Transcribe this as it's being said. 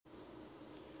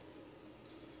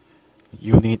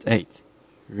Unit 8,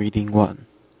 Reading 1,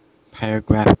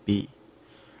 Paragraph B.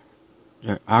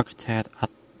 The architect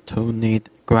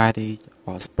Unit8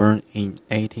 was born in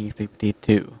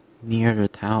 1852 near the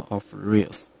town of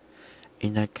Reus,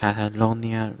 in the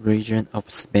Catalonia region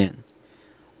of Spain.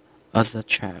 As a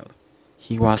child,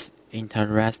 he was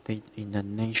interested in the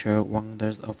nature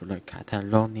wonders of the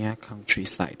Catalonia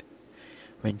countryside.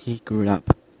 When he grew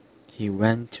up, he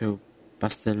went to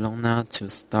Barcelona to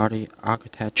study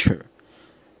architecture.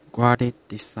 Gaudí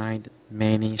designed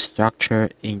many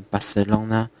structures in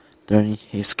Barcelona during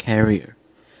his career,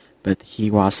 but he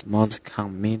was most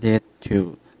committed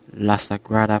to La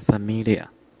Sagrada Familia.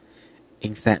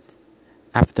 In fact,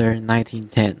 after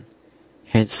 1910,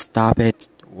 he stopped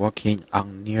working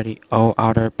on nearly all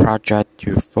other projects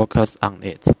to focus on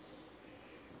it.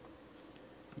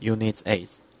 Unit 8,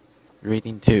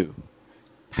 Reading 2,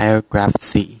 Paragraph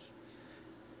C.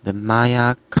 The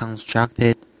Maya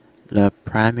constructed the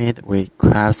pyramid with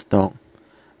carved stone.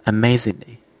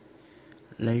 Amazingly,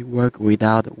 they work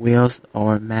without wheels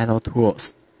or metal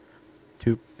tools.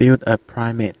 To build a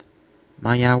pyramid,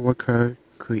 Maya workers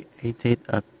created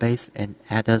a base and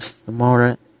added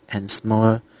smaller and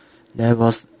smaller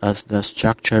levels as the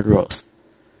structure rose.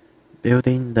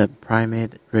 Building the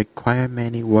pyramid required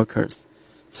many workers,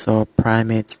 so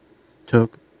pyramids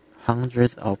took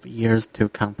hundreds of years to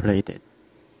complete it.